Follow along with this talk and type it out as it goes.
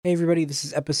Hey everybody, this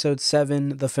is episode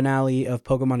 7, the finale of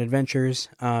Pokemon Adventures.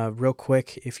 Real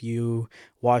quick, if you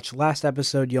watched last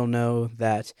episode, you'll know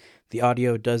that the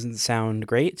audio doesn't sound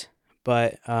great,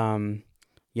 but, I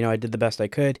did the best I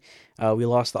could. We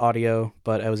lost the audio,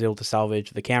 but I was able to salvage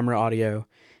the camera audio.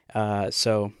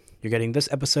 So you're getting this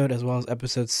episode as well as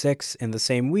episode 6 in the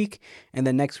same week, and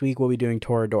then next week we'll be doing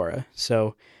Toradora.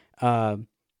 So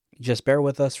just bear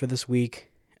with us for this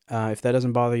week. If that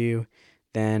doesn't bother you,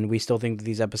 then we still think that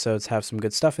these episodes have some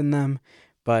good stuff in them,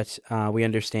 but we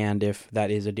understand if that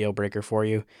is a deal breaker for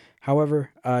you.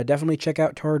 However, definitely check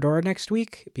out Toradora next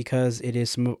week because it is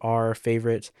some of our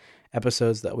favorite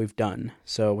episodes that we've done.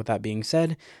 So with that being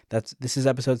said, this is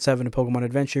episode 7 of Pokemon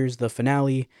Adventures, the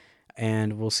finale,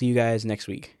 and we'll see you guys next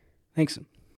week. Thanks.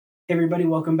 Hey everybody,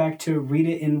 welcome back to Read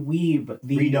It in Weeb.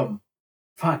 Read 'em.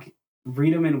 Fuck.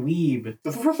 Read 'em in Weeb.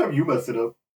 That's the first time you messed it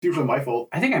up. It's usually my fault.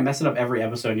 I think I mess it up every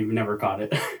episode and you've never caught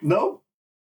it. No.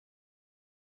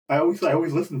 I always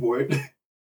listen for it. Hey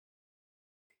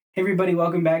everybody,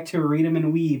 welcome back to Read 'em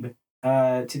in Weeb.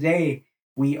 Today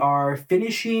we are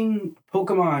finishing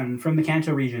Pokemon from the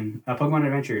Kanto region, Pokemon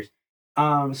Adventures.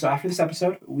 So after this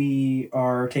episode, we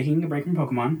are taking a break from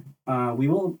Pokemon. We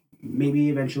will maybe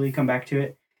eventually come back to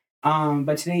it.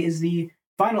 But today is the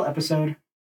final episode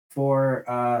for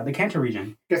the Kanto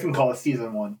region. I guess we can call it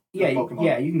season 1. Yeah,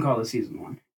 you can call it season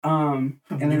 1. And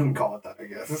then you can call it that, I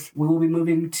guess. We will be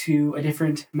moving to a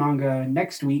different manga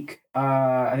next week.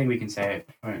 I think we can say it.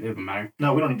 It doesn't matter.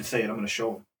 No, we don't need to say it. I'm going to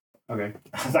show them. Okay.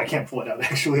 I can't pull it out,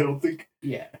 actually, I don't think.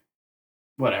 Yeah.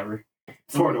 Whatever.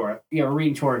 Toradora. Yeah, we're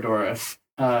reading Toradora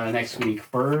next week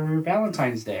for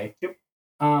Valentine's Day. Yep.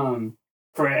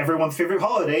 For everyone's favorite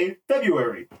holiday,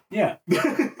 February. Yeah.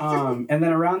 And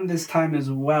then around this time as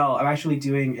well, I'm actually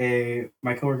doing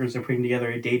my coworkers are putting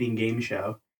together a dating game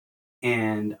show,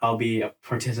 and I'll be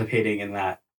participating in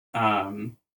that.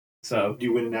 So do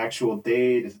you win an actual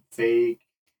date? Is it fake?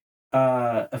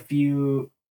 A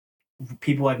few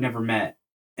people I've never met,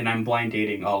 and I'm blind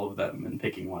dating all of them and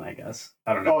picking one, I guess.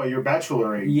 I don't know. Oh, you're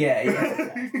bacheloring.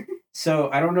 Yeah. So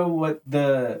I don't know what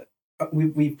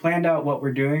we've planned out what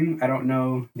we're doing. I don't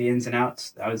know the ins and outs.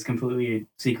 That was completely a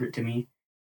secret to me.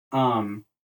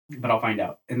 But I'll find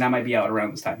out, and that might be out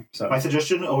around this time. So my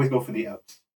suggestion: always go for the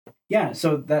outs. Yeah.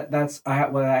 So that's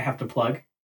what I have to plug.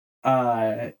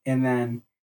 And then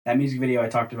that music video I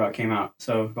talked about came out,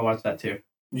 so go watch that too.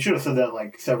 You should have said that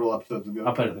like several episodes ago.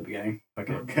 I'll put it at the beginning.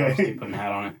 Okay. Okay. Keep putting a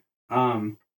hat on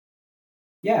it.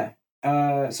 Yeah.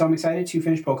 So I'm excited to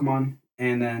finish Pokemon,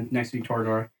 and then next week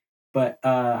Toradora. But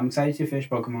I'm excited to finish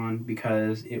Pokemon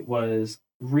because it was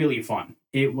really fun.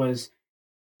 It was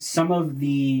some of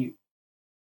the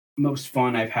most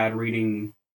fun I've had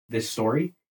reading this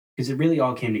story because it really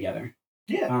all came together.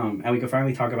 Yeah. And we could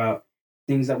finally talk about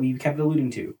things that we kept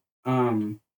alluding to.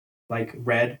 Like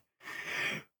Red.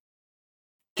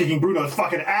 Kicking Bruno's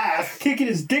fucking ass. Kicking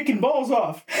his dick and balls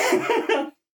off.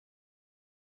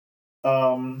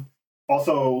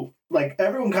 Also, like,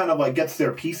 everyone kind of, like, gets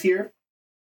their piece here.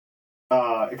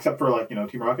 Except for, like,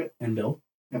 Team Rocket. And Bill.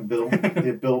 And Bill.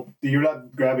 Yeah, Bill, you're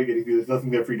not grabbing anything. There's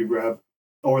nothing there for you to grab.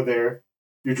 Or there.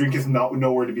 Your drink is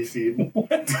nowhere to be seen.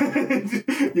 What?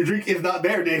 Your drink is not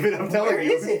there, David. I'm telling you.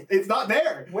 Where is it? It's not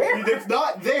there. Where? It's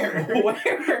not there.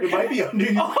 Where? It might be under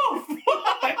you. Oh,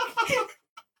 fuck!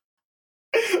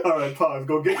 Alright, pause.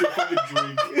 Go get your fucking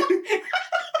drink.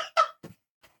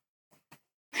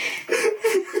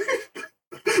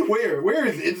 Where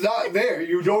is it? It's not there.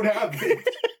 You don't have it.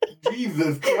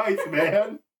 Jesus Christ,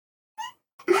 man.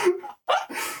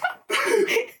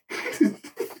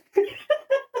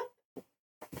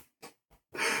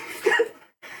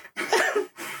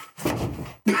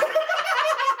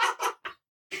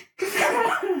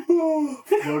 Oh,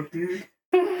 fuck, dude.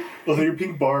 Also, your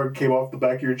pink bar came off the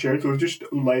back of your chair, so it's just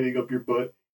lighting up your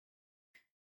butt.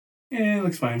 Yeah, it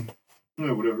looks fine.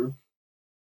 Yeah, whatever.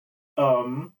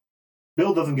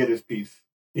 Bill doesn't get his piece.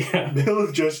 Yeah. Bill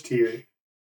is just here.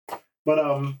 But,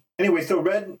 anyway, so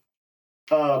Red,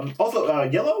 also,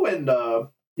 Yellow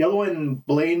and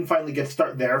Blaine finally get to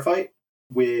start their fight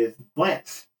with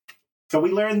Lance. So we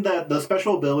learned that the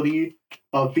special ability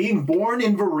of being born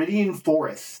in Viridian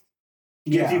Forest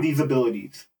gives you these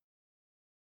abilities.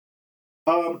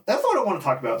 That's all I want to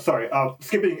talk about. Sorry,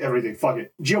 skipping everything. Fuck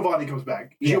it. Giovanni comes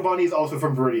back. Yeah. Giovanni is also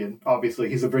from Viridian, obviously.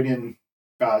 He's a Viridian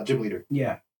gym leader.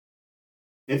 Yeah.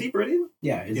 Is he Viridian?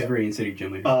 Yeah, it's a Viridian City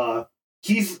gym leader.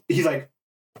 He's like,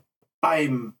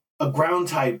 I'm a ground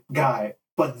type guy,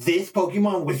 but this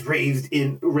Pokemon was raised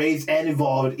and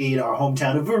evolved in our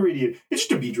hometown of Viridian. It's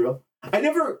just a Beedrill. I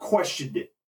never questioned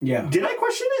it. Yeah. Did I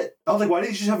question it? I was like, why did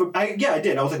you just have a... Yeah, I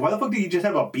did. I was like, why the fuck did you just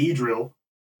have a Beedrill?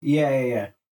 Yeah.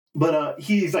 But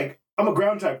he's like, I'm a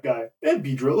ground type guy. And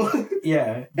Beedrill.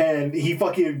 Yeah. And he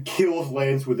fucking kills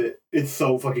Lance with it. It's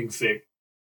so fucking sick.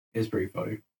 It's pretty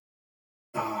funny.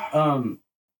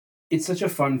 It's such a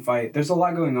fun fight. There's a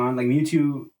lot going on. Like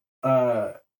Mewtwo,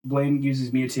 Blaine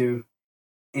uses Mewtwo,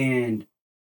 and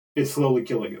it's slowly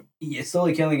killing him. It's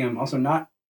slowly killing him. Also, not.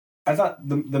 I thought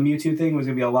the Mewtwo thing was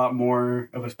gonna be a lot more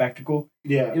of a spectacle.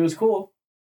 Yeah, it was cool.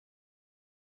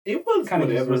 It was kind of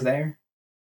just was there.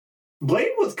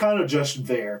 Blaine was kind of just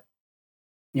there.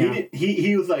 Yeah,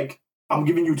 he was like, "I'm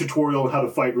giving you a tutorial on how to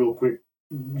fight real quick,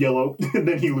 Yellow," and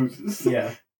then he loses.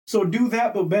 Yeah. So do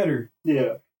that, but better.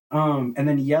 Yeah. And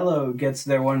then Yellow gets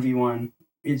their 1v1.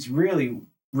 It's really,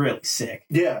 really sick.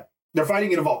 Yeah. They're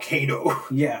fighting in a volcano.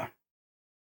 Yeah.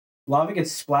 Lava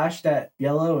gets splashed at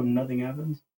Yellow and nothing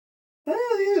happens.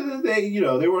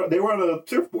 They were on a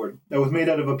surfboard that was made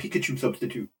out of a Pikachu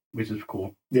substitute. Which is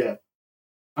cool. Yeah.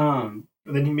 And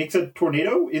then he makes a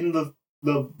tornado in the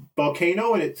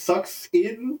volcano and it sucks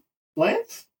in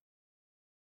Lance.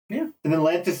 Yeah. And then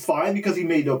Lance is fine because he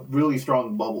made a really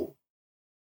strong bubble.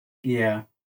 Yeah.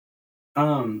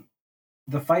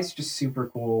 The fight's just super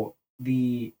cool.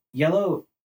 The Yellow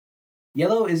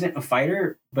isn't a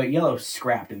fighter, but Yellow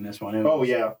scrapped in this one.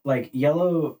 Yeah. Like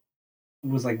Yellow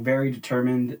was like very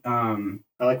determined. I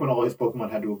like when all his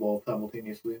Pokemon had to evolve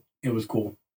simultaneously. It was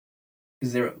cool.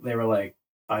 Because they were like,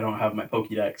 I don't have my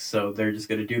Pokédex, so they're just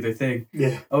gonna do their thing.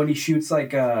 Yeah. Oh, and he shoots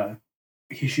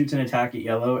he shoots an attack at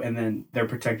Yellow, and then they're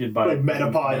protected by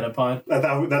Metapod.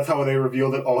 That's how they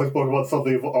revealed that all his Pokemon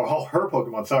suddenly or all her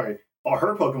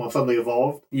Pokemon suddenly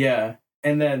evolved. Yeah,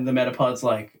 and then the Metapod's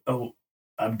like, "Oh,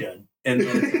 I'm done," and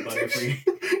then it's a Butterfree.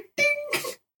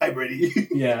 Ding! I'm ready.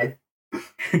 Yeah.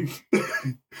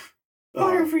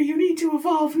 Butterfree, you need to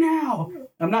evolve now.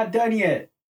 I'm not done yet.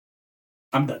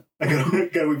 I'm done. I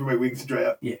gotta wait for my wings to dry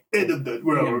up. Yeah, and I'm done.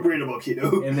 We're in a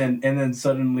volcano. And then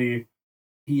suddenly,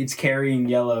 it's carrying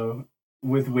Yellow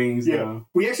with wings now.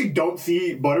 We actually don't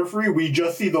see Butterfree. We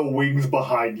just see the wings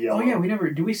behind Yellow. Oh yeah,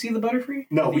 do we see the Butterfree?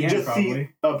 No, we just see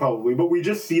probably, but we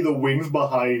just see the wings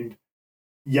behind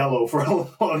Yellow for a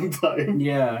long time.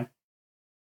 Yeah.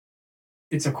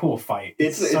 It's a cool fight.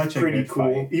 It's pretty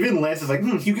cool. Fight. Even Lance is like,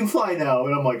 you can fly now.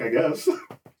 And I'm like, I guess.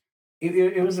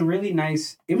 It was a really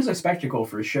nice... It was a spectacle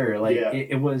for sure. Like,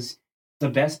 it was the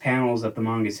best panels that the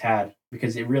manga's had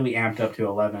because it really amped up to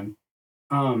 11.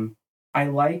 I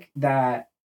like that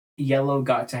Yellow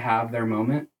got to have their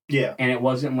moment. Yeah. And it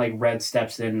wasn't like Red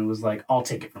steps in and was like, I'll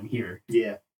take it from here.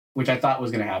 Yeah. Which I thought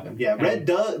was going to happen. Yeah,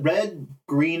 Red,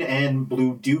 Green, and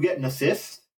Blue do get an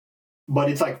assist. But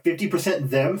it's like 50%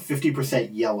 them,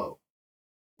 50% Yellow,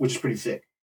 which is pretty sick.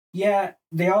 Yeah,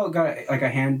 they all got like a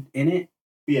hand in it.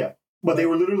 Yeah, but they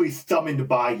were literally summoned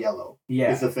by Yellow.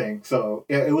 Yeah, is the thing. So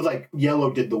it was like Yellow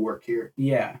did the work here.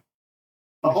 Yeah.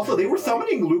 Also, they were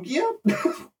summoning Lugia.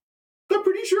 I'm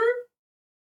pretty sure.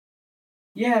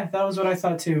 Yeah, that was what I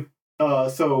thought too.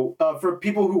 So for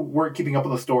people who weren't keeping up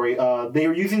on the story, they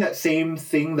were using that same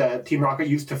thing that Team Rocket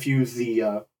used to fuse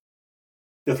the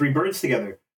three birds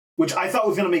together. Which I thought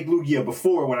was going to make Lugia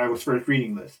before when I was first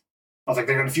reading this. I was like,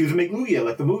 they're going to fuse and make Lugia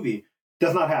like the movie.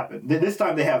 Does not happen. This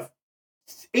time they have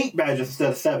 8 badges instead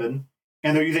of 7,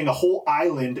 and they're using a whole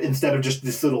island instead of just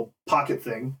this little pocket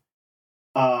thing.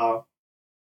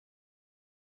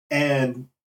 And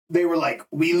they were like,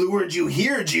 we lured you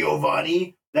here,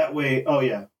 Giovanni. That way,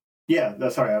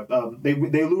 that's sorry.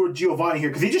 They lured Giovanni here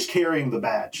because he's just carrying the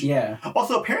badge. Yeah.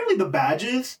 Also, apparently the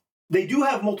badges, they do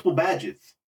have multiple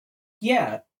badges.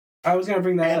 Yeah. I was going to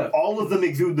bring that up. All of them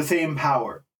exude the same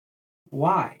power.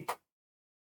 Why?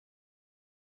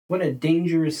 What a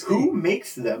dangerous thing. Who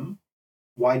makes them?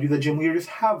 Why do the gym leaders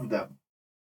have them?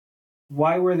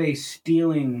 Why were they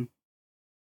stealing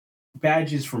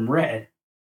badges from Red?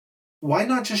 Why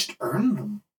not just earn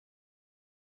them?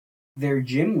 They're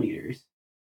gym leaders.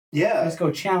 Yeah. Let's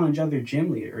go challenge other gym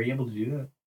leaders. Are you able to do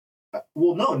that?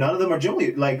 Well, no, none of them are gym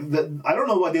leaders. Like, I don't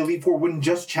know why the Elite Four wouldn't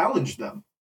just challenge them.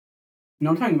 No,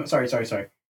 I'm talking about... Sorry.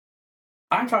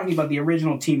 I'm talking about the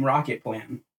original Team Rocket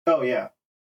plan. Oh, yeah.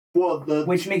 Well,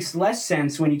 which makes less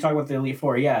sense when you talk about the Elite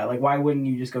Four. Yeah, like, why wouldn't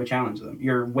you just go challenge them?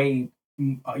 You're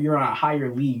on a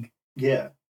higher league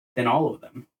than all of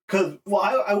them. Because,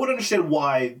 well, I would understand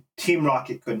why Team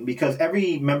Rocket couldn't, because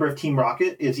every member of Team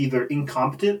Rocket is either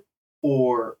incompetent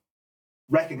or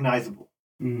recognizable.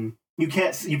 Mm-hmm.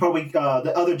 You probably,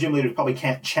 the other gym leaders probably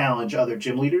can't challenge other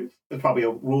gym leaders. There's probably a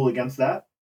rule against that.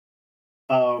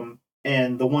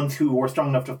 And the ones who are strong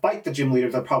enough to fight the gym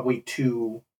leaders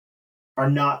are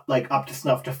not like up to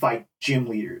snuff to fight gym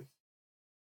leaders.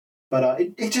 But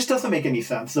it just doesn't make any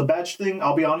sense. The badge thing,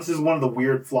 I'll be honest, is one of the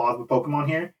weird flaws with Pokemon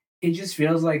here. It just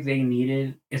feels like they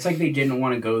needed. It's like they didn't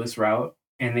want to go this route,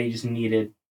 and they just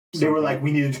needed. They were like,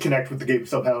 we needed to connect with the game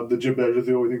somehow. The gym badge is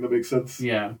the only thing that makes sense.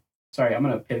 Yeah. Sorry, I'm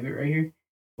gonna pivot right here.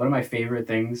 One of my favorite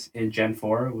things in Gen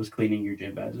 4 was cleaning your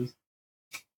gym badges.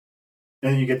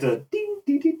 And then you get the ding,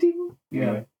 ding, ding, ding. Yeah.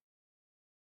 Anyway.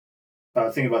 I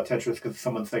was thinking about Tetris because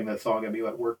someone sang that song at me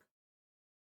at work.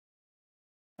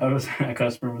 A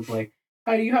customer was like,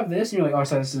 "Hi, do you have this?" And you're like, "Oh,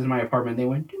 sorry, this is my apartment." They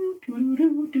went, doo, doo,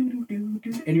 doo, doo, doo, doo,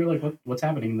 doo. And you're like, "What's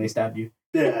happening?" And they stabbed you.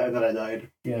 Yeah, and then I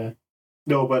died. Yeah.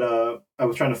 No, but I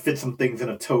was trying to fit some things in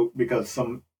a tote because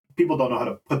some people don't know how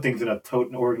to put things in a tote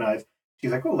and organize.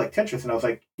 She's like, "Oh, like Tetris," and I was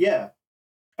like, "Yeah."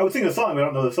 I would sing a song, but I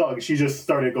don't know the song. She just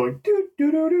started going doo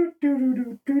doo doo doo doo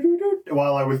doo doo doo doo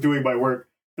while I was doing my work,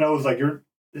 and I was like, "You're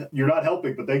not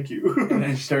helping, but thank you." And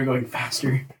then she started going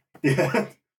faster. Yeah.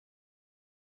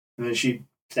 And then she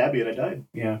stabbed me and I died.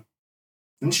 Yeah. And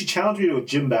then she challenged me to a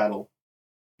gym battle.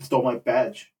 Stole my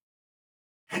badge.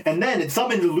 And then it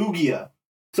summoned Lugia.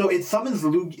 So it summons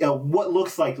Lugia, what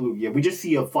looks like Lugia. We just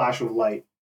see a flash of light.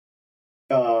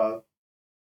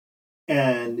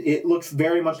 And it looks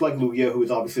very much like Lugia, who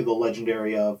is obviously the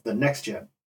legendary of the next gen.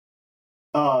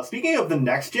 Speaking of the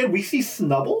next gen, we see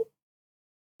Snubble.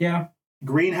 Yeah.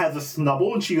 Green has a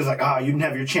Snubble, and she was like, you didn't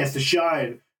have your chance to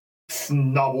shine,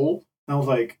 Snubble. And I was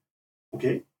like,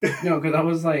 okay. No, because I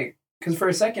was like, because for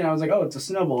a second I was like, oh, it's a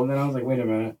Snubble. And then I was like, wait a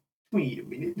minute. Wait a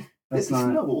minute. That's It's not...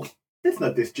 a Snubble. That's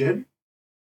not this gen.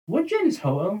 What gen is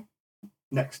Ho-Oh?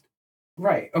 Next.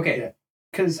 Right, okay.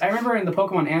 Because I remember in the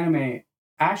Pokemon anime,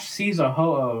 Ash sees a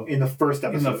Ho-Oh in the first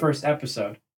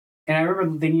episode. And I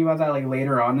remember thinking about that like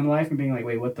later on in life and being like,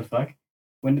 wait, what the fuck?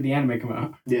 When did the anime come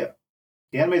out? Yeah.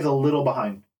 The anime's a little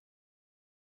behind.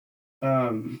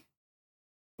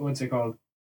 What's it called?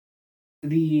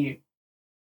 And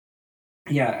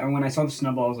when I saw the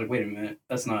Snubble, I was like, wait a minute,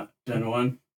 that's not Gen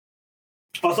 1.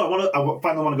 Also, I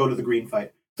finally want to go to the Green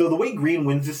fight. So the way Green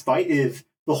wins this fight is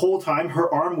the whole time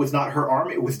her arm was not her arm,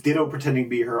 it was Ditto pretending to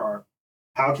be her arm.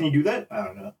 How can you do that? I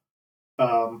don't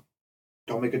know.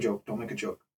 Don't make a joke.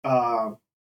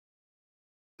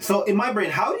 So in my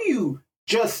brain, how do you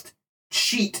just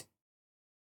cheat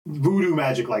voodoo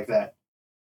magic like that?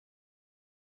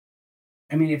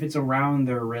 I mean, if it's around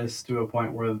their wrist to a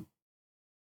point where...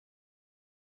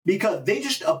 Because they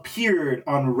just appeared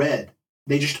on Red.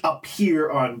 They just appear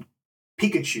on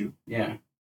Pikachu. Yeah.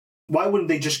 Why wouldn't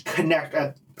they just connect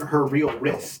at her real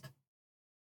wrist?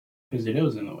 Because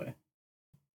Ditto's in the way.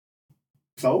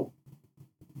 So?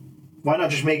 Why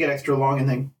not just make it extra long and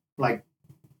then, like,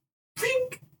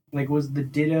 fink? Like, was the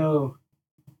Ditto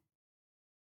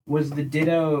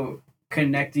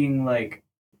connecting, like,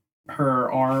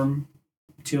 her arm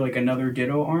to, like, another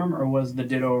Ditto arm? Or was the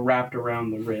Ditto wrapped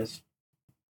around the wrist?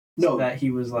 No. So that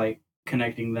he was, like,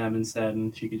 connecting them instead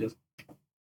and she could just...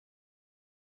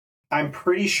 I'm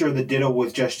pretty sure the Ditto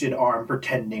was just an arm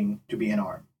pretending to be an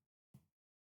arm.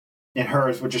 And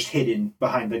hers were just hidden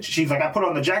behind the... She's like, I put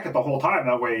on the jacket the whole time,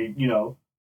 that way,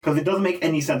 because it doesn't make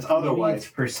any sense otherwise. Maybe it's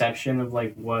perception of,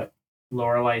 like, what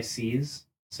Lorelai sees.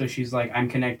 So she's like, I'm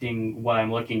connecting what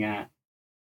I'm looking at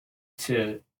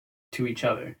to each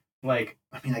other. Like,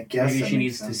 I mean, I guess maybe she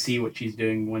needs to see what she's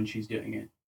doing when she's doing it.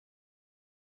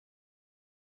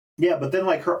 Yeah, but then,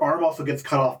 like, her arm also gets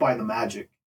cut off by the magic.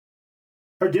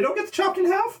 Her Ditto gets chopped in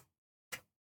half?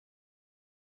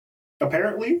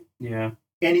 Apparently. Yeah.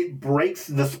 And it breaks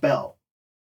the spell.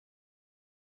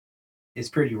 It's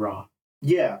pretty raw.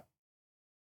 Yeah.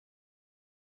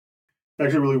 It's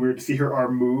actually really weird to see her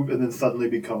arm move and then suddenly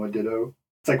become a Ditto.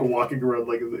 It's like walking around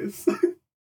like this. I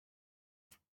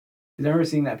remember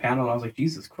seeing that panel and I was like,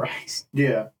 Jesus Christ.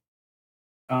 Yeah.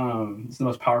 It's the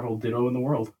most powerful Ditto in the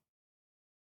world.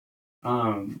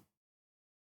 I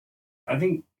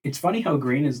think it's funny how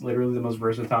Green is literally the most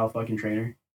versatile fucking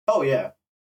trainer. Oh, yeah.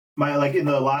 Like in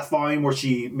the last volume where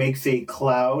she makes a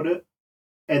cloud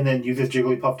and then uses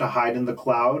Jigglypuff to hide in the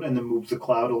cloud and then moves the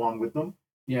cloud along with them.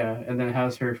 Yeah, and then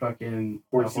has her fucking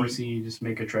horsey just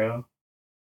make a trail.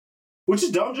 Which is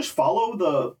dumb. Just follow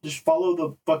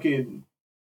the fucking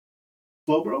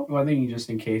Slowbro. Well, I think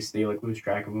just in case they like lose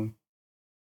track of him.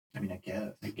 I mean, I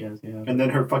guess, yeah. And then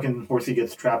her fucking horsey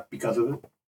gets trapped because of it.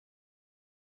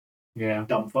 Yeah.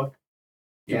 Dumb fuck.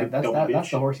 Yeah,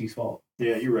 that's the horsey's fault.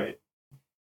 Yeah, you're right.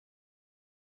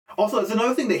 Also, it's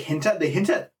another thing they hint at. They hint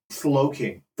at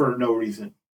Slowking for no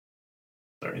reason.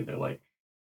 Sorry, they're like,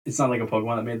 it's not like a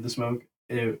Pokemon that made the smoke.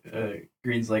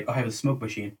 Green's like, oh, I have a smoke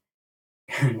machine.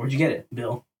 Where'd you get it,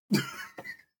 Bill?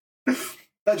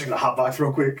 That's just a hotbox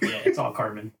real quick. Yeah, it's all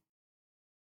carbon.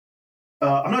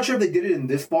 I'm not sure if they did it in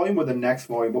this volume or the next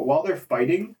volume, but while they're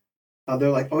fighting, they're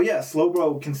like, oh yeah,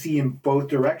 Slowbro can see in both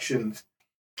directions.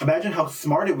 Imagine how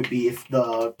smart it would be if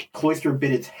the Cloyster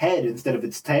bit its head instead of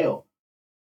its tail.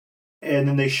 And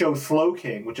then they show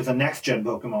Slowking, which is a next-gen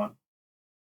Pokemon.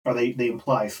 Or they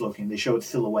imply Slowking. They show its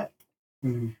silhouette.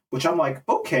 Mm-hmm. Which I'm like,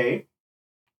 okay.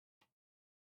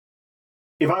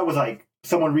 If I was like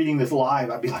someone reading this live,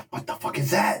 I'd be like, what the fuck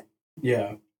is that?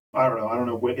 Yeah. I don't know. I don't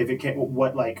know if it came,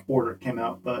 what like order it came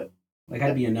out, but like had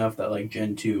to be enough that like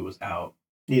Gen 2 was out.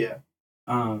 Yeah.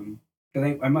 Cause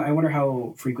I wonder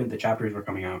how frequent the chapters were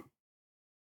coming out.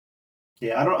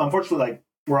 Yeah, I don't. Unfortunately, like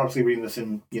we're obviously reading this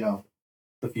in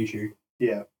the future.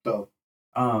 Yeah. So.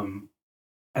 I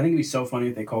think it'd be so funny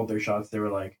if they called their shots. They were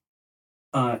like,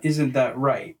 "Isn't that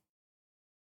right,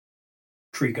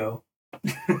 Trico?"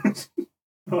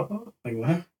 Like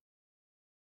what?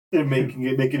 They're making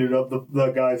it up.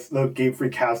 The guys, the Game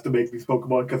Freak has to make these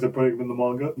Pokemon because they're putting them in the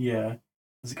manga. Yeah.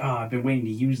 It's like, I've been waiting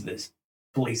to use this.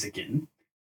 Blaziken.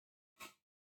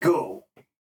 Go.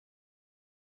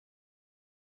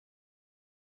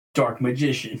 Dark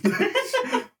Magician.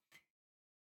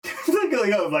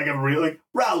 like I'm really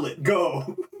Rowlet,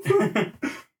 go.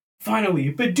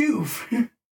 Finally, Bidoof.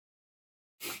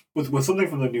 With something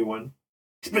from the new one.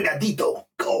 Spigadito,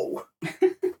 go.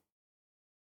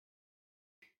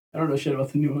 I don't know shit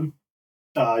about the new one.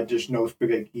 I just know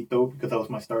Spigadito because that was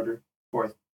my starter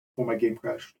before my game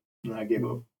crashed. And then I gave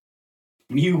up.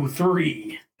 Mew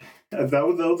 3. That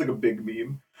was like a big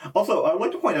meme. Also, I would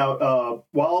like to point out,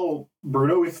 while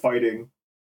Bruno is fighting,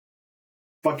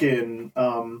 fucking,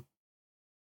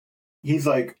 he's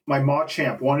like, my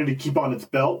Machamp wanted to keep on its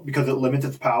belt because it limits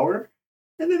its power.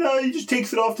 And then he just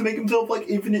takes it off to make himself, like,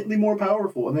 infinitely more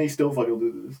powerful. And then he still fucking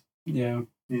loses. Yeah.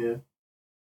 Yeah.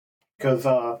 Because,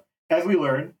 as we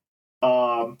learn,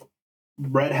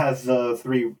 Red has the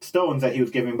 3 stones that he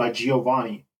was given by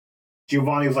Giovanni.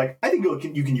 Giovanni was like, I think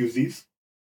you can use these.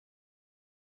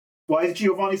 Why is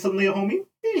Giovanni suddenly a homie?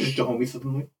 He's just a homie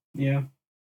suddenly. Yeah.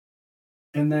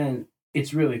 And then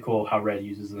it's really cool how Red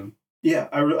uses them. Yeah,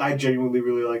 I genuinely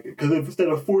really like it. Because instead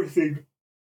of forcing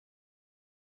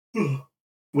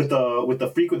with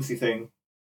the frequency thing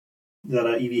that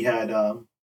Eevee had,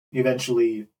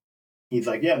 eventually he's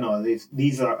like, yeah, no,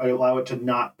 these are allow it to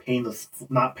not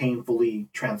painfully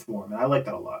transform. And I like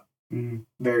that a lot. Mm-hmm.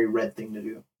 Very Red thing to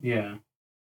do. Yeah.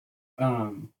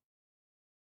 Eevee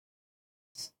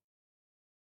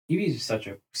is such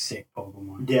a sick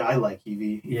Pokemon. Yeah, I like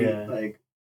Eevee. Yeah. Like,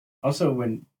 also,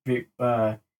 when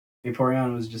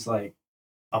Vaporeon was just like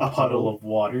a puddle of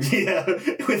water. Yeah,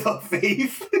 with a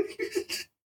face.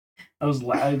 I was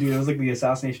dude. It was like the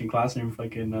Assassination Classroom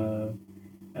fucking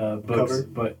books, cover.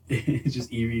 But it's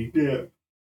just Eevee. Yeah.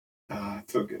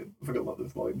 It's so good. I fucking love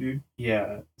this line, dude.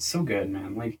 Yeah, it's so good,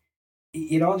 man. Like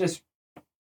it all just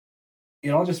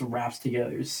wraps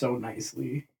together so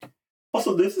nicely.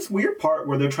 Also, there's this weird part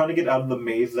where they're trying to get out of the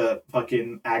maze that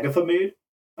fucking Agatha made,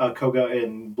 Koga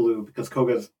and Blue, because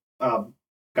Koga's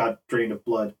got drained of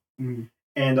blood. Mm.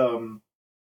 And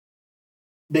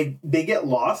they get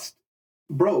lost.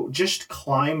 Bro, just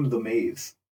climb the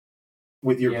maze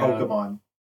with your Pokemon.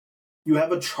 You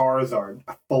have a Charizard.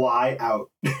 Fly out.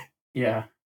 Yeah.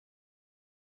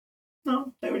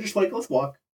 No, they were just like, let's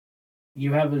walk.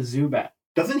 You have a Zubat.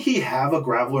 Doesn't he have a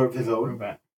Graveler of his own?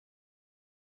 Zubat.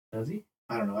 Does he?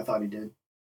 I don't know. I thought he did.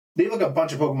 They have like a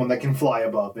bunch of Pokemon that can fly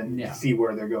above and see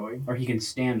where they're going. Or he can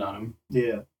stand on them.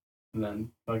 Yeah. And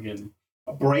then fucking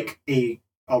break a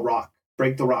rock.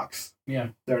 Break the rocks. Yeah.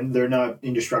 They're not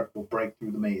indestructible. Break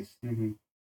through the maze. Mm-hmm.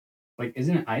 Like,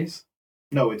 isn't it ice?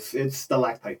 No, it's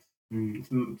stalactites.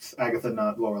 Mm. It's Agatha,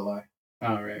 not Lorelei.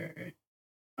 Oh, right.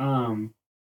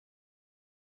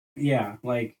 Yeah,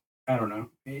 like, I don't know.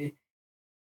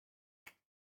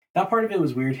 That part of it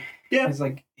was weird. Yeah. It's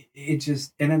like, it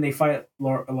just... And then they fight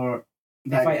fight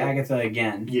Agatha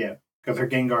again. Yeah, because her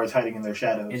Gengar is hiding in their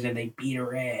shadows. And then they beat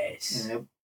her ass. And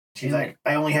she's like,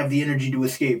 I only have the energy to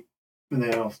escape. And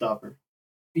they don't stop her.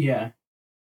 Yeah.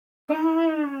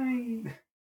 Bye!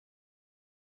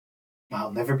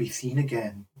 I'll never be seen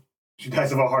again. She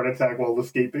dies of a heart attack while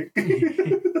escaping.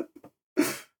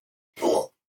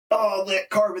 Oh, that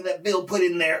carbon that Bill put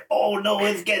in there. Oh no,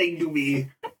 it's getting to me.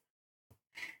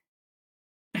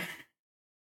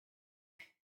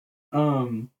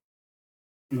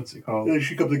 What's it called? Then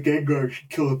she comes to Gengar, she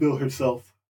kills Bill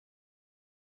herself.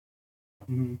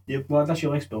 Mm-hmm. Yep. Well, I thought she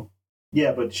likes Bill.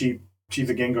 Yeah, but she's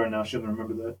a Gengar now. She doesn't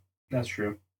remember that. That's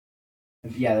true.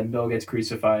 Yeah, then Bill gets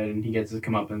crucified and he gets his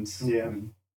comeuppance. Yeah.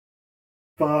 And...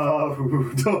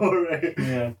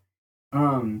 Yeah.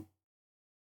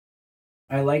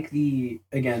 I like the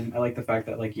fact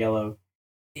that like Yellow,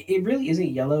 it really isn't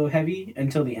Yellow heavy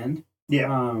until the end.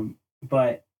 Yeah.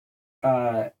 But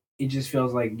it just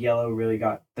feels like Yellow really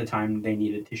got the time they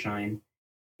needed to shine.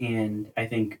 And I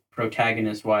think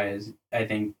protagonist wise, I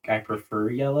think I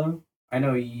prefer Yellow. I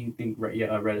know you think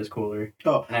Red is cooler.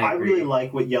 Oh, And I I really agree.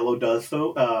 like what Yellow does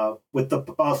though. With the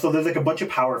so there's like a bunch of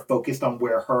power focused on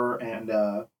where her and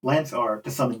Lance are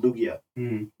to summon Lugia,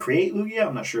 create Lugia.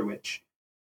 I'm not sure which,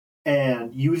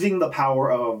 and using the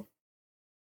power of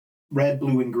Red,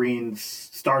 Blue, and Green's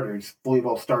starters, fully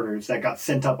evolved starters that got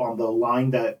sent up on the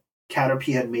line that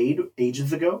Caterpie had made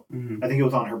ages ago. I think it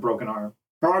was on her broken arm.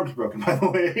 Her arm's broken, by the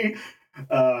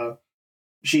way.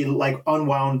 She like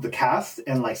unwound the cast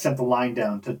and like sent the line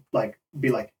down to like be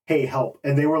like, "Hey, help!"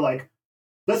 And they were like,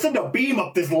 "Let's send a beam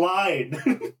up this line."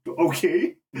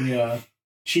 Okay. Yeah.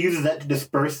 She uses that to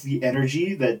disperse the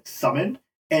energy that's summoned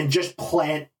and just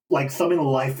summon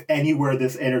life anywhere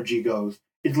this energy goes.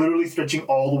 It's literally stretching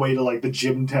all the way to like the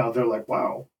gym town. They're like,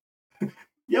 "Wow,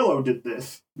 Yellow did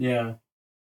this." Yeah.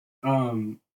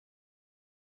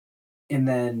 And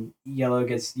then Yellow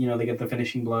gets, they get the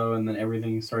finishing blow, and then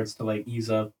everything starts to like ease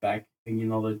up back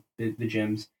in all the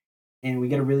gyms, and we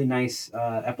get a really nice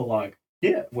epilogue.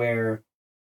 Yeah, where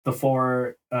the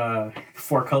four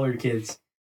colored kids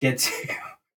get to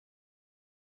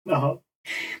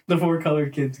the four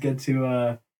colored kids get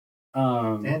to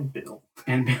and Bill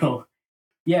and Bill.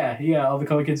 Yeah, all the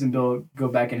colored kids and Bill go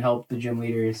back and help the gym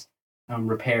leaders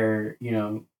repair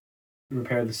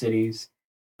the cities.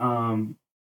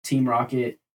 Team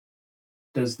Rocket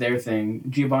does their thing.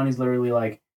 Giovanni's literally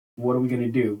like, what are we going to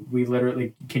do?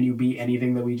 Can you beat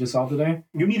anything that we just saw today?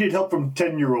 You needed help from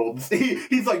 10-year-olds.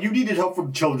 He's like, you needed help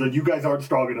from children. You guys aren't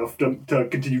strong enough to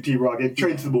continue Team Rocket.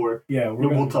 Train some more. Yeah,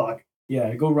 we'll talk.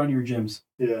 Yeah, go run your gyms.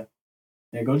 Yeah,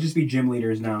 go just be gym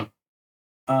leaders now.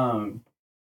 And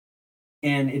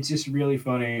it's just really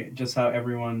funny just how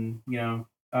everyone,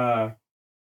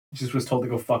 just was told to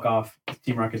go fuck off.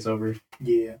 Team Rocket's over.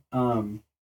 Yeah.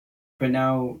 But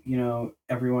now,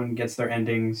 everyone gets their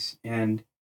endings and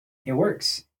it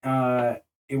works. It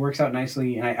works out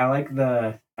nicely. And I like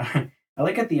I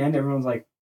like at the end, everyone's like,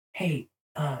 hey,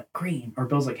 Green. Or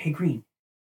Bill's like, hey, Green,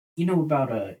 you know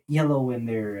about Yellow and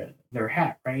their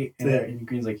hat, right? And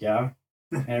Green's like, yeah.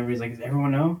 And everybody's like, does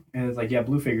everyone know? And it's like, yeah,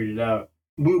 Blue figured it out.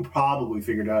 Blue probably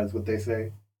figured it out is what they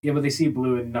say. Yeah, but they see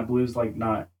Blue and Blue's like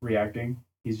not reacting.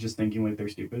 He's just thinking like they're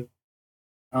stupid.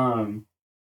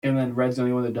 And then Red's the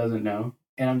only one that doesn't know.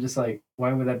 And I'm just like,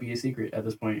 why would that be a secret at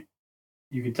this point?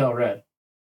 You could tell Red.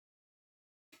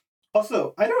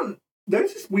 Also,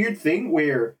 there's this weird thing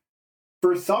where,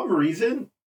 for some reason,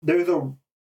 there's a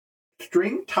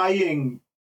string tying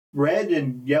Red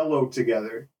and Yellow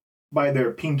together by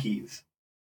their pinkies.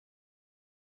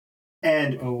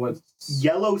 And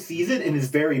Yellow sees it and is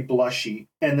very blushy.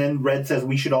 And then Red says,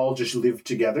 we should all just live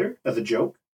together as a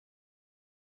joke.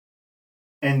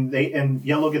 And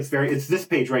Yellow gets it's this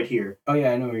page right here. Oh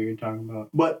yeah, I know what you're talking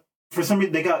about. But for some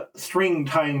reason, they got string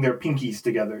tying their pinkies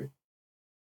together.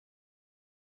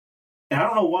 And I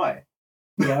don't know why.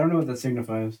 Yeah, I don't know what that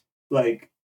signifies. Like,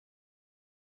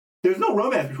 there's no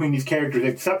romance between these characters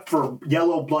except for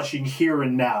Yellow blushing here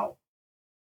and now.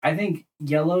 I think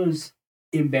Yellow's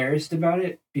embarrassed about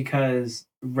it because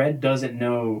Red doesn't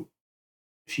know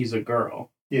she's a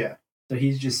girl. Yeah. So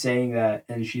he's just saying that,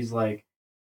 and she's like,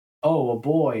 oh, a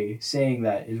boy saying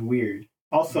that is weird.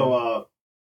 Also,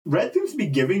 Red seems to be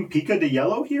giving Pika to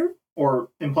Yellow here, or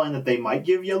implying that they might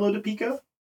give Yellow to Pika.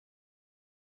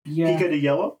 Yeah. Pika to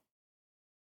Yellow?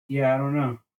 Yeah, I don't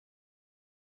know.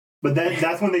 But then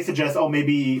that's when they suggest,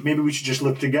 maybe we should just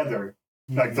live together.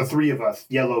 Like the three of us,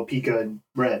 Yellow, Pika, and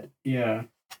Red. Yeah.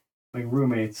 Like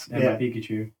roommates and my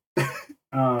Pikachu.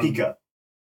 Pika.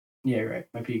 Yeah, right.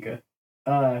 My Pika.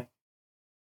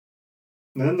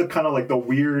 And then the kind of like the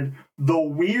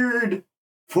weird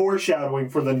foreshadowing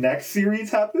for the next series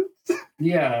happens.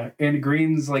 Yeah, and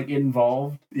Green's like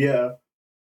involved. Yeah.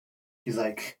 He's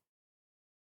like,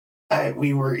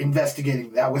 we were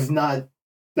investigating. That was not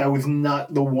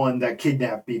the one that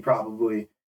kidnapped me, probably.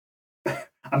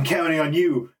 I'm counting on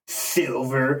you,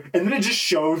 Silver. And then it just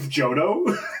shows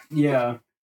Johto. Yeah.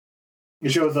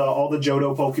 It shows all the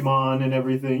Johto Pokemon and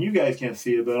everything. You guys can't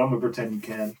see it, but I'm going to pretend you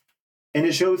can. And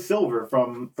it shows Silver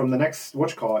from the next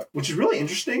whatchamacallit, which is really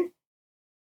interesting.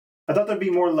 I thought there'd be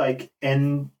more like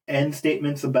end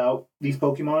statements about these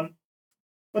Pokemon,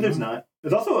 but there's not.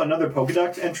 There's also another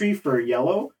Pokedex entry for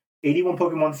Yellow. 81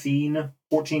 Pokemon seen,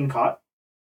 14 caught.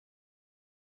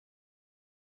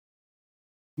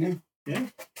 Yeah. Yeah.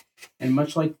 And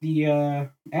much like the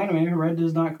anime, Red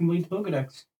does not complete the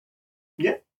Pokedex.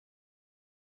 Yeah.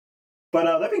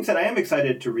 But that being said, I am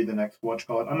excited to read the next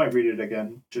whatchamacallit. I might read it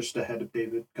again just ahead of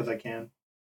David because I can.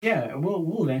 Yeah,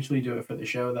 we'll eventually do it for the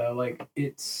show though. Like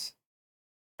it's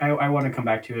I want to come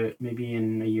back to it maybe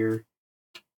in a year.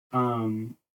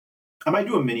 Um, I might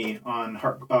do a mini on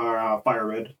Fire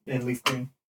Red and Leaf Green.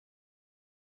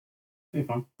 It'd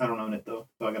be fun. I don't own it though,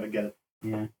 so I gotta get it.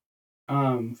 Yeah.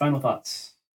 Final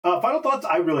thoughts. Final thoughts.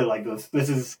 I really like this. This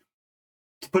is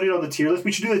to put it on the tier list.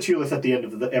 We should do the tier list at the end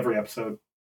of every episode.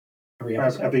 Every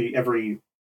episode. Every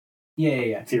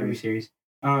yeah. Series. Every series.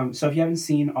 So if you haven't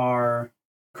seen our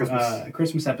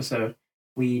Christmas episode,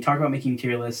 we talk about making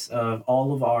tier lists of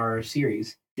all of our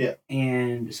series. Yeah.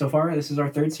 And so far, this is our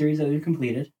third series that we've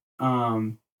completed.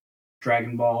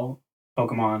 Dragon Ball,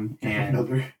 Pokemon,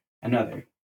 and another.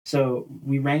 So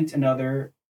we ranked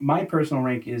another. My personal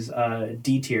rank is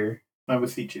D tier. Mine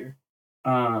was C tier.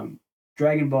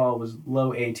 Dragon Ball was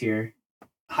low A tier.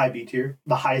 High B tier.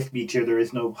 The highest B tier. There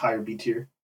is no higher B tier.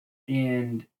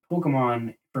 And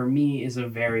Pokemon, for me, is a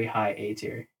very high A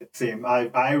tier. Same.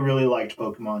 I really liked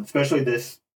Pokemon, especially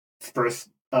this first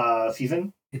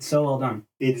season. It's so well done.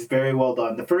 It's very well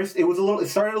done. It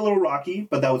started a little rocky,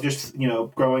 but that was just,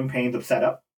 growing pains of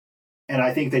setup. And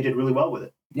I think they did really well with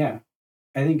it. Yeah.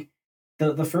 I think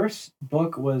the first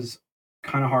book was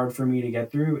kind of hard for me to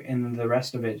get through, and the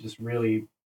rest of it just really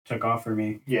took off for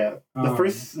me. Yeah. The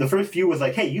first few was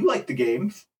like, hey, you like the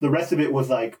games. The rest of it was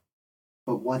like,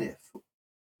 but what if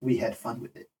we had fun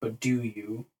with it? But do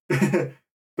you?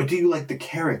 But do you like the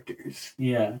characters?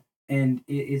 Yeah. And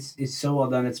it's so well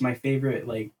done. It's my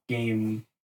favorite game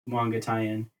manga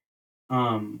tie-in.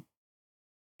 Are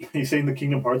you saying the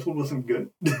Kingdom Hearts one wasn't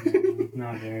good?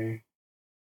 Not very.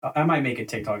 I might make a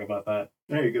TikTok about that.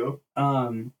 There you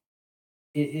go.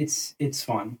 It's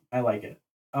fun. I like it.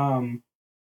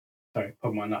 Sorry,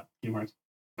 Pokemon, not Kingdom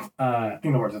Hearts.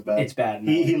 Kingdom Hearts is bad. It's bad.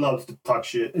 No. He loves to talk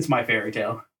shit. It's my fairy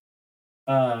tale.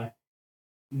 I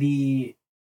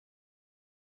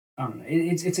don't know.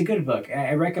 It's a good book.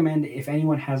 I recommend if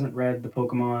anyone hasn't read the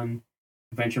Pokemon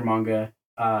adventure manga,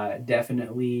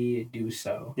 definitely do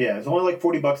so. Yeah, it's only like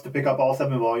 $40 to pick up all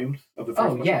 7 volumes of the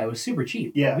first one. Yeah, it was super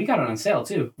cheap. Yeah. We got it on sale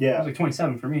too. Yeah. It was like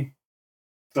 27 for me.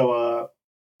 So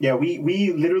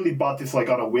we literally bought this on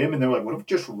a whim, and they were like, what if we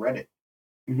just read it?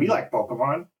 Mm-hmm. We like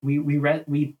Pokemon.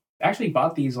 We actually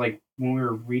bought these when we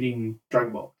were reading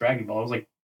Dragon Ball. It was like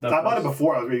I bought it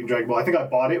before I was reading Dragon Ball. I think I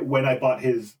bought it when I bought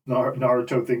his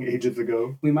Naruto thing ages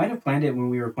ago. We might have planned it when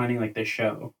we were planning this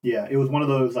show. Yeah, it was one of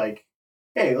those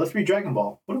hey, let's read Dragon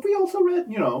Ball. What if we also read,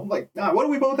 what do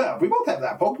we both have? We both have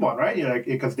that Pokemon, right?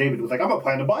 Because David was like, I'm gonna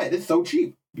plan to buy it. It's so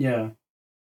cheap. Yeah.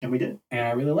 And we did. And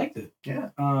I really liked it. Yeah.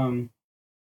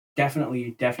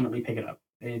 Definitely pick it up.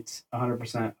 It's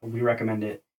 100%. We recommend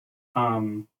it.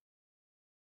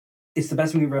 It's the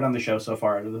best thing we've read on the show so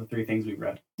far out of the 3 things we've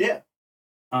read. Yeah.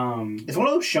 It's one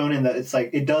of those shonen that it's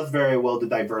it does very well to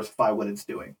diversify what it's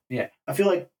doing. Yeah. I feel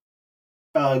like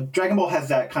Dragon Ball has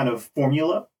that kind of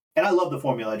formula, and I love the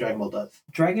formula Dragon Ball does.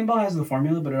 Dragon Ball has the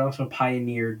formula, but it also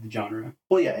pioneered the genre.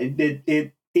 Well, yeah,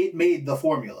 it made the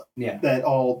formula. Yeah. That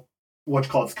all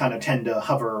whatchalls kind of tend to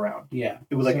hover around. Yeah.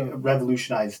 It was a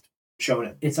revolutionized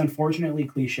shonen. It's unfortunately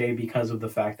cliche because of the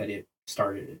fact that it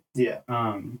started it. Yeah.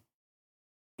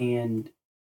 And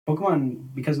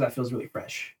Pokemon, because of that, feels really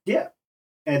fresh. Yeah.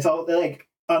 And it's all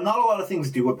not a lot of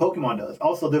things do what Pokemon does.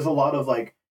 Also, there's a lot of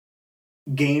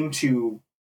game to.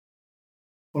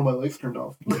 One of my lights turned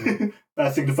off. Mm-hmm.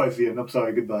 That signifies the end. I'm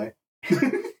sorry. Goodbye.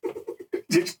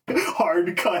 Just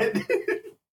hard cut.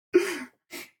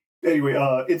 Anyway,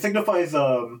 it signifies.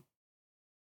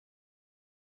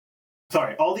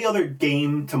 Sorry, all the other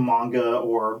game to manga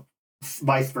or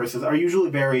vice versa are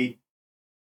usually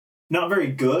not very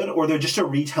good, or they're just a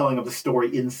retelling of the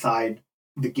story inside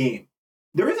the game.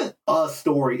 There isn't a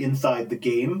story inside the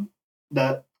game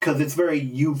because it's very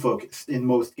you-focused in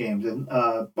most games. And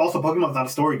also, Pokemon's not a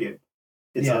story game.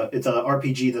 It's a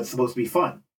RPG that's supposed to be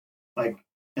fun. And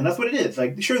that's what it is.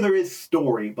 Sure, there is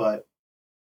story, but...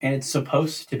 And it's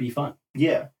supposed to be fun.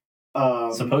 Yeah.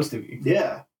 Supposed to be.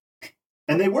 Yeah.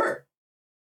 And they were.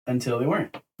 Until they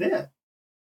weren't. Yeah.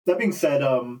 That being said,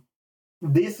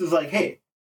 this is hey,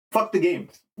 fuck the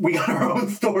games. We got our own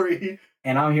story.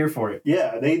 And I'm here for it.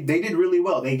 Yeah, they did really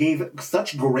well. They gave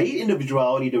such great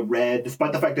individuality to Red,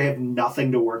 despite the fact they have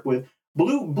nothing to work with.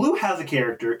 Blue has a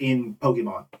character in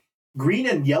Pokemon. Green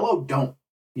and Yellow don't.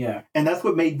 Yeah. And that's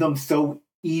what made them so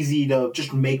easy to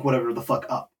just make whatever the fuck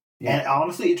up. Yeah. And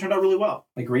honestly, it turned out really well.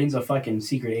 Green's a fucking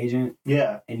secret agent.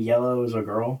 Yeah. And Yellow is a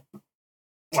girl.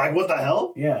 What the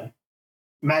hell? Yeah.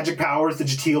 Magic powers to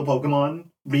just heal Pokemon,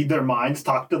 read their minds,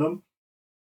 talk to them.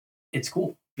 It's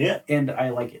cool. Yeah. And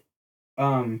I like it.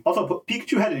 Also,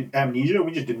 Pikachu had amnesia.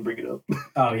 We just didn't bring it up.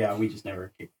 Oh yeah, we just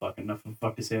never kicked enough of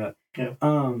fuck to say that. Yeah.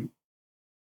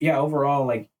 yeah, overall,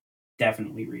 like,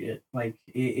 definitely read it. Like,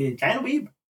 And Weeb.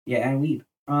 Yeah, and Weeb.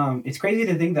 It's crazy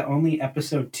to think that only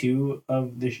episode 2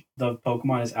 of the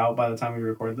Pokemon is out by the time we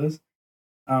record this.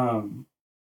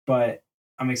 But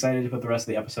I'm excited to put the rest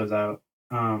of the episodes out.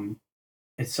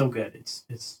 It's so good.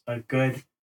 It's a good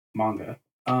manga.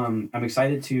 I'm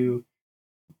excited to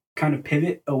kind of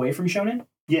pivot away from shonen.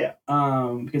 Yeah.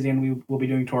 Because again, we will be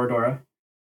doing Toradora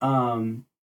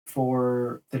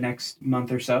for the next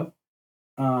month or so.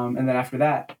 And then after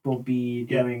that, we'll be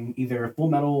doing either Full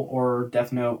Metal or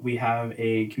Death Note. We have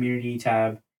a community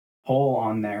tab poll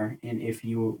on there, and if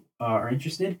you are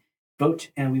interested,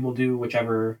 vote, and we will do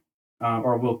whichever.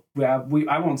 Or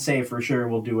I won't say for sure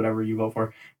we'll do whatever you vote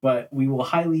for, but we will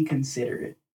highly consider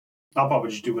it. I'll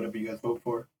probably just do whatever you guys vote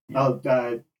for. Yeah.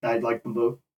 I'd like them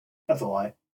both. That's a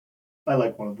lie. I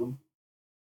like one of them.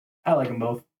 I like them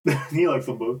both. He likes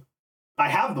them both. I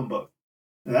have them both.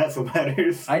 And that's what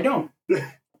matters. I don't.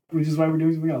 Which is why we're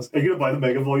doing something else. Are you going to buy the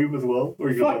Mega Volume as well?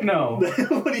 Or Fuck no.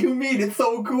 What do you mean? It's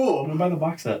so cool. I'm going to buy the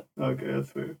box set. Okay, that's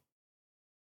fair.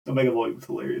 The Mega Volume is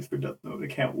hilarious for Death Note. I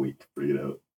can't wait to bring it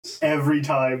out. Every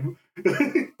time.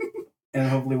 And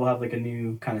hopefully we'll have like a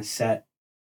new kind of set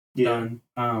done.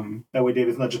 That way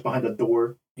David's not just behind the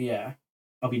door. Yeah.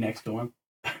 I'll be next to him.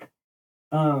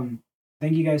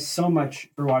 Thank you guys so much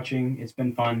for watching. It's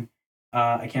been fun.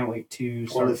 I can't wait to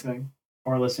start listening.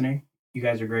 You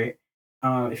guys are great.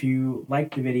 If you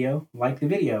like the video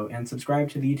and subscribe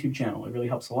to the YouTube channel. It really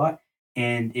helps a lot.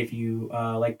 And if you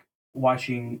like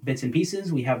watching bits and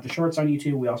pieces, we have the shorts on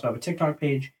YouTube. We also have a TikTok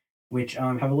page, which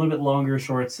have a little bit longer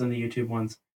shorts than the YouTube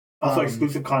ones. Also,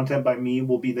 exclusive content by me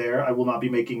will be there. I will not be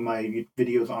making my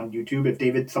videos on YouTube. If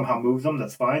David somehow moves them,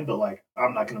 that's fine. But like,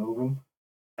 I'm not gonna move them.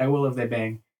 I will if they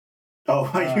bang. Oh,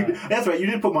 that's right. You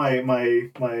did put my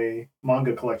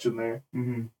manga collection there.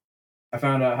 Mm-hmm. I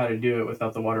found out how to do it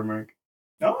without the watermark.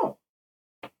 Oh,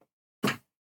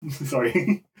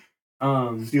 sorry.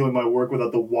 Stealing my work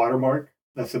without the watermark.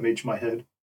 That's SMH my head.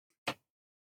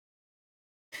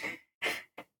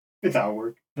 It's our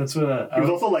work. That's what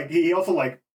he also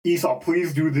like Esau,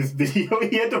 please do this video.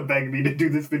 He had to beg me to do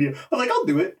this video. I was like, I'll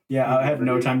do it. Yeah, I had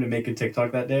no time to make a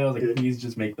TikTok that day. I was like, please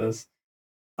just make this.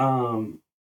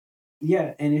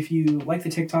 Yeah, and if you like the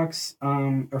TikToks,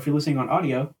 or if you're listening on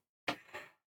audio,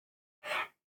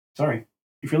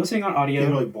 if you're listening on audio, he's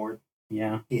really bored.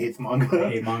 Yeah, he hates manga. I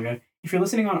hate manga. If you're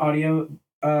listening on audio,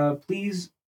 please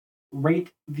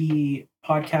rate the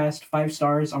podcast 5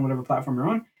 stars on whatever platform you're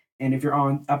on. And if you're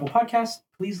on Apple Podcasts,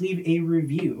 please leave a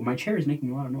review. My chair is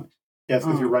making a lot of noise. Yeah, it's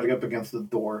because you're right up against the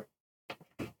door.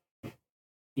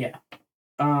 Yeah.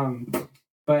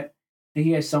 But thank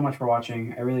you guys so much for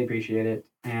watching. I really appreciate it.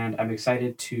 And I'm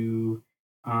excited to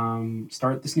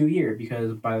start this new year,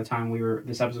 because by the time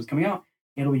this episode's coming out,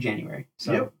 it'll be January.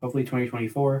 So hopefully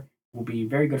 2024 will be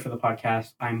very good for the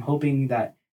podcast. I'm hoping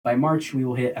that by March we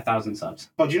will hit 1,000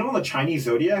 subs. Oh, do you know on the Chinese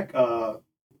zodiac,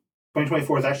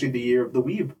 2024 is actually the year of the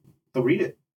Weeb. So read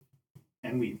it.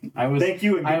 And Weeb. Thank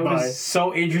you and goodbye. I was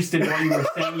so interested in what you were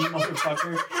saying, you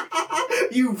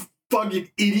motherfucker. You fucking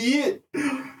idiot.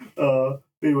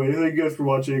 Anyway, thank you guys for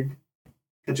watching.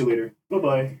 Catch you later.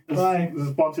 Bye-bye. Bye. This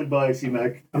is sponsored by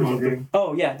CMAC. I'm hungry.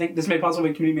 Oh, yeah. This made possible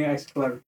by Community Max Collaborative.